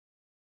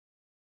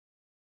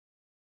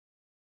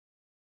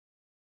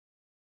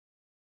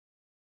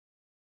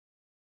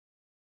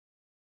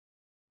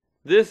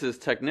This is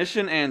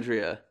Technician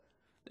Andrea.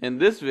 In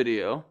this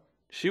video,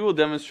 she will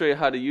demonstrate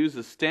how to use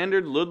a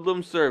standard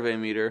Ludlum survey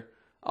meter,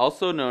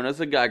 also known as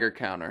a Geiger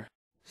counter.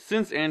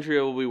 Since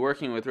Andrea will be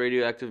working with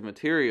radioactive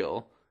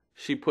material,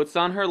 she puts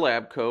on her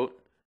lab coat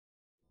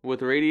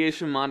with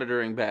radiation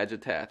monitoring badge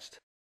attached.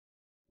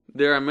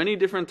 There are many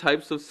different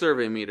types of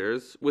survey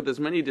meters with as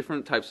many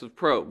different types of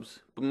probes,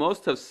 but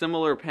most have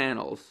similar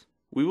panels.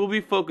 We will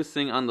be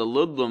focusing on the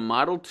Ludlum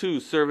Model 2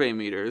 survey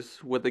meters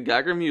with the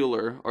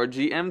Geiger-Muller or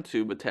GM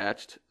tube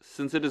attached,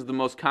 since it is the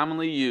most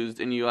commonly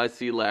used in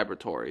UIC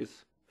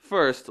laboratories.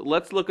 First,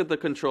 let's look at the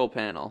control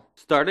panel.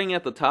 Starting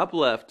at the top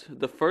left,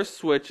 the first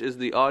switch is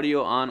the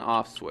audio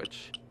on-off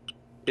switch.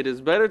 It is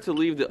better to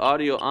leave the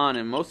audio on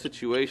in most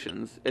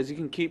situations, as you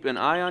can keep an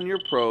eye on your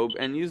probe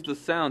and use the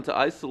sound to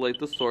isolate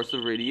the source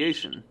of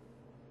radiation.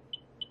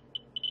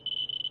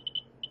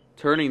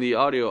 Turning the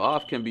audio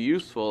off can be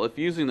useful if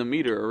using the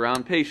meter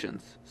around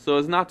patients, so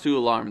as not to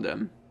alarm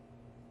them.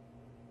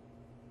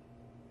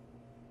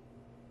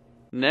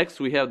 Next,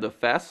 we have the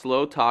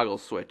fast-slow toggle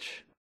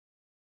switch.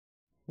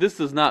 This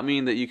does not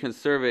mean that you can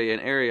survey an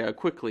area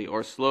quickly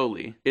or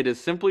slowly. It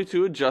is simply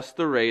to adjust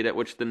the rate at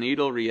which the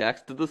needle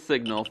reacts to the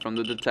signal from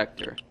the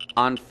detector.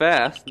 On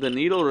fast, the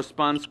needle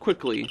responds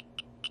quickly.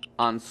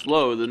 On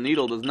slow, the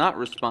needle does not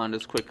respond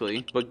as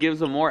quickly, but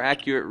gives a more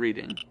accurate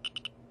reading.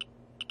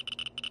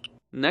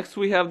 Next,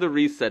 we have the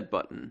reset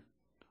button,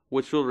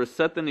 which will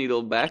reset the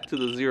needle back to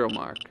the 0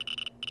 mark.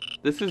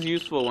 This is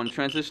useful when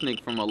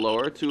transitioning from a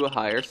lower to a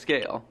higher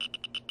scale.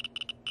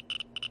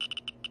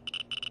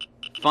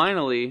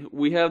 Finally,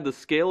 we have the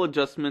scale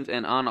adjustment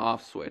and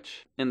on-off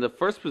switch. In the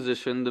first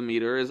position, the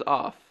meter is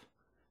off.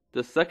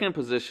 The second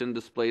position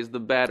displays the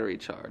battery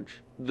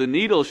charge. The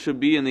needle should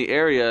be in the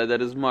area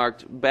that is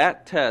marked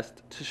BAT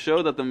test to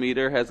show that the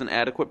meter has an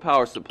adequate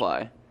power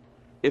supply.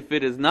 If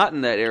it is not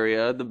in that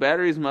area, the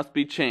batteries must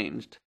be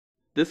changed.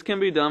 This can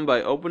be done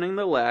by opening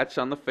the latch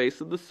on the face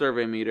of the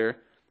survey meter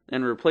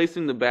and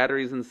replacing the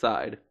batteries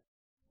inside.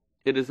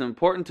 It is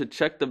important to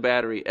check the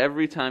battery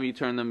every time you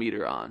turn the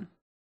meter on.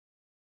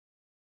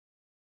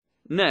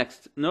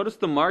 Next, notice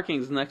the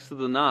markings next to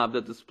the knob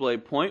that display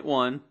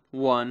 0.1,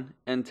 1,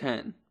 and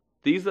 10.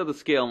 These are the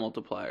scale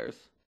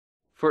multipliers.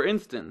 For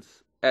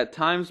instance, at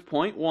times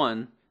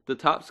 0.1, the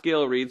top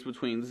scale reads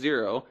between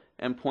 0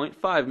 and 0.5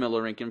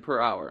 millirentgen per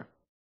hour.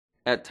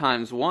 At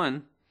times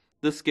 1,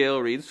 the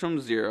scale reads from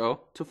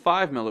 0 to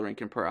 5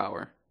 millirentgen per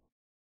hour.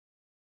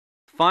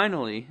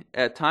 Finally,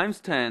 at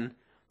times 10,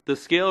 the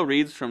scale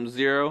reads from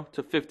 0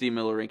 to 50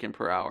 millirentgen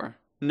per hour.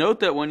 Note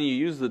that when you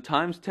use the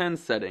times 10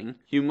 setting,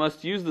 you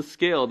must use the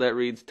scale that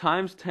reads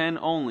times 10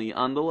 only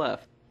on the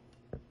left.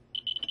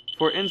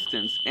 For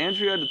instance,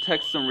 Andrea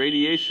detects some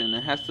radiation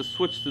and has to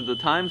switch to the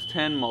times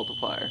 10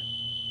 multiplier.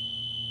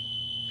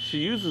 She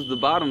uses the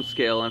bottom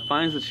scale and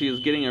finds that she is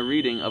getting a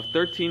reading of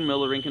 13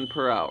 millirentgen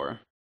per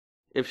hour.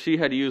 If she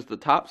had used the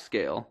top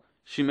scale,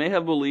 she may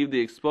have believed the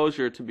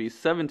exposure to be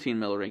 17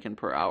 millirentgen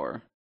per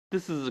hour.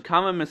 This is a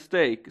common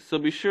mistake, so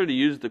be sure to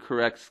use the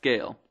correct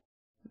scale.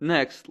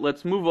 Next,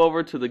 let's move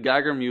over to the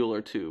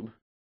Geiger-Muller tube.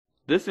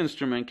 This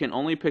instrument can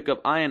only pick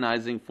up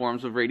ionizing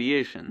forms of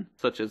radiation,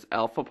 such as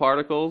alpha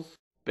particles,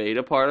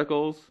 beta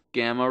particles,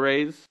 gamma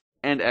rays,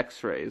 and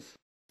X-rays.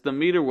 The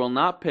meter will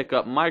not pick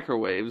up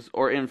microwaves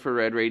or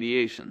infrared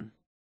radiation.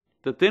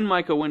 The thin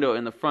mica window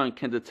in the front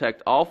can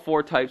detect all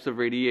 4 types of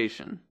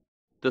radiation.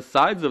 The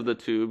sides of the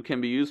tube can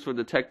be used for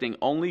detecting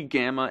only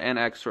gamma and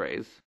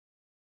X-rays.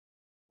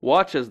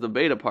 Watch as the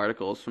beta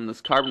particles from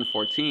this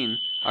carbon-14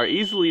 are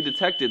easily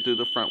detected through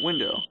the front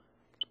window,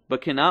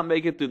 but cannot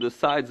make it through the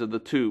sides of the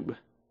tube.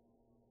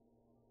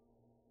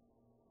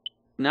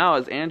 Now,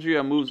 as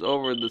Andrea moves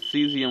over the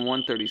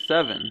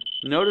cesium-137,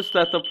 notice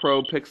that the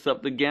probe picks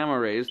up the gamma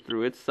rays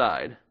through its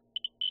side.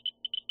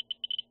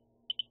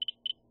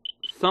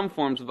 Some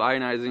forms of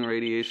ionizing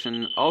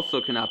radiation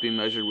also cannot be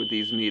measured with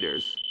these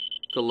meters.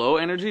 The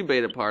low-energy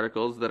beta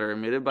particles that are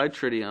emitted by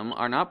tritium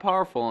are not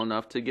powerful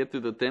enough to get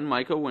through the thin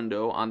mica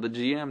window on the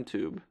GM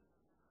tube.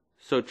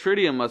 So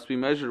tritium must be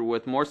measured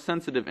with more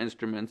sensitive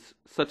instruments,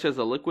 such as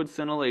a liquid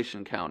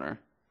scintillation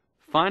counter.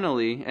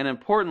 Finally, an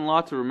important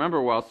law to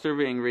remember while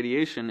surveying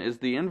radiation is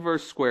the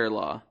inverse square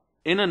law.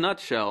 In a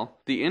nutshell,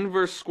 the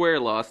inverse square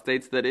law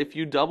states that if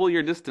you double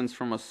your distance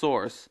from a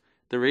source,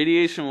 the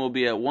radiation will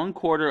be at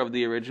 1/4 of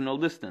the original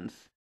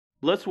distance.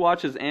 Let's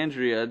watch as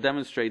Andrea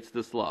demonstrates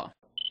this law.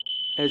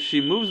 As she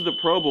moves the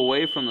probe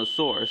away from the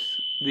source,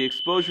 the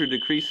exposure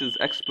decreases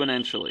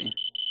exponentially.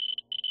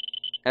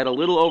 At a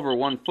little over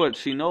 1 foot,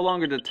 she no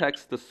longer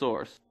detects the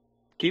source.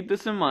 Keep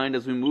this in mind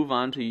as we move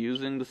on to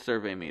using the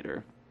survey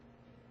meter.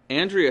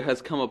 Andrea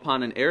has come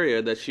upon an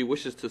area that she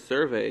wishes to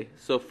survey,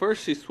 so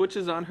first she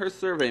switches on her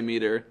survey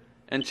meter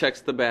and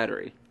checks the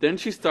battery. Then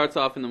she starts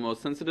off in the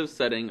most sensitive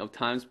setting of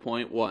times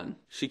 0.1.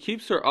 She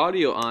keeps her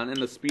audio on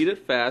and the speed it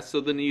fast so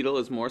the needle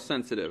is more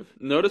sensitive.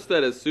 Notice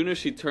that as soon as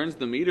she turns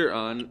the meter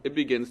on, it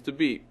begins to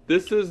beep.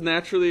 This is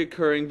naturally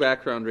occurring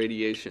background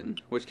radiation,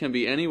 which can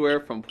be anywhere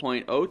from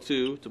 0.02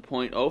 to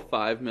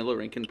 0.05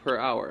 milliroentgen per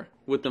hour.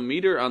 With the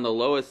meter on the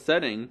lowest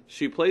setting,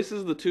 she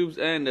places the tube's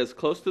end as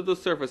close to the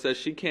surface as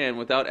she can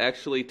without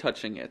actually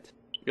touching it.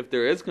 If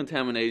there is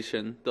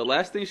contamination, the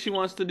last thing she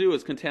wants to do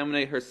is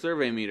contaminate her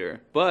survey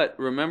meter. But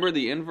remember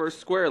the inverse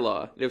square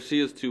law. If she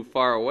is too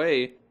far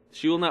away,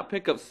 she will not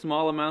pick up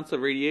small amounts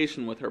of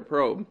radiation with her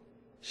probe.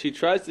 She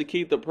tries to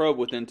keep the probe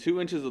within 2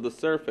 inches of the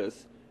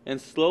surface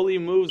and slowly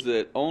moves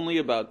it only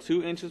about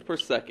 2 inches per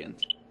second.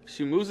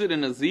 She moves it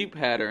in a Z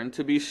pattern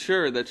to be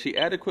sure that she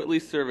adequately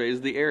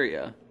surveys the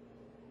area.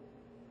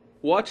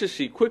 Watch as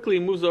she quickly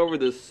moves over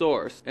this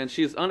source and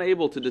she is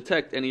unable to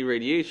detect any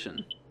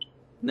radiation.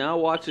 Now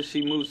watch as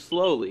she moves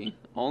slowly,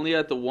 only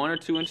at the 1 or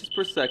 2 inches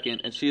per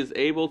second, and she is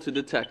able to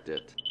detect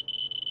it.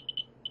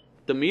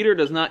 The meter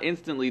does not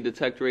instantly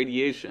detect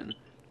radiation,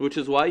 which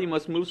is why you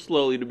must move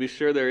slowly to be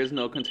sure there is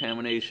no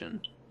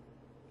contamination.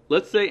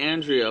 Let's say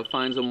Andrea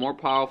finds a more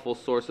powerful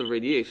source of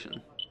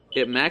radiation.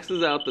 It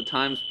maxes out the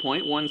times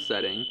 0.1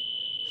 setting,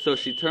 so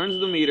she turns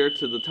the meter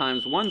to the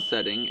times 1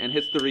 setting and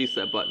hits the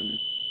reset button.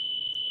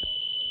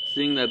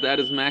 Seeing that that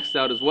is maxed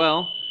out as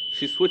well,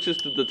 she switches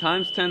to the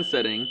times 10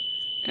 setting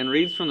and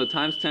reads from the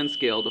times 10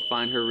 scale to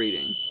find her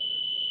reading.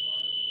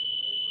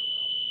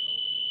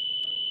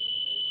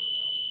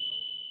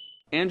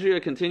 Andrea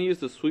continues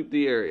to sweep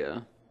the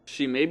area.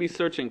 She may be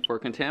searching for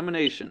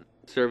contamination,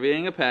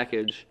 surveying a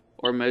package,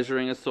 or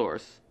measuring a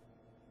source.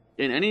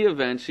 In any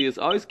event, she is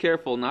always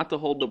careful not to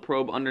hold the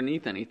probe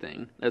underneath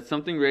anything, as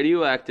something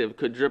radioactive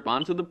could drip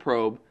onto the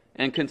probe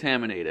and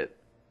contaminate it.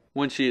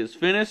 When she is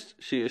finished,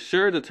 she is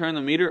sure to turn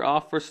the meter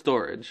off for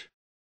storage.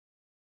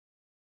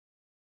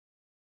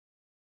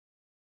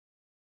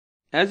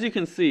 As you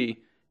can see,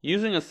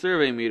 using a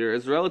survey meter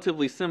is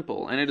relatively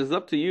simple, and it is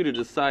up to you to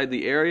decide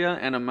the area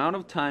and amount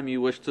of time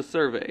you wish to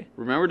survey.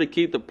 Remember to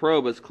keep the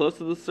probe as close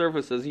to the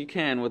surface as you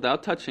can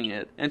without touching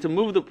it, and to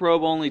move the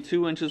probe only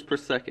 2 inches per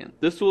second.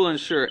 This will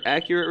ensure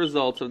accurate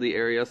results of the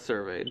area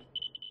surveyed.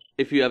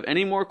 If you have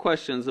any more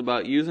questions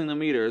about using the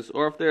meters,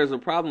 or if there is a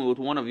problem with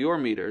one of your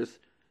meters,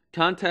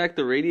 contact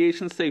the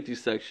Radiation Safety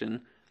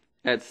Section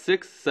at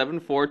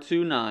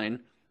 67429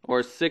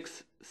 or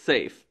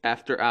 6-SAFE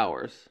after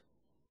hours.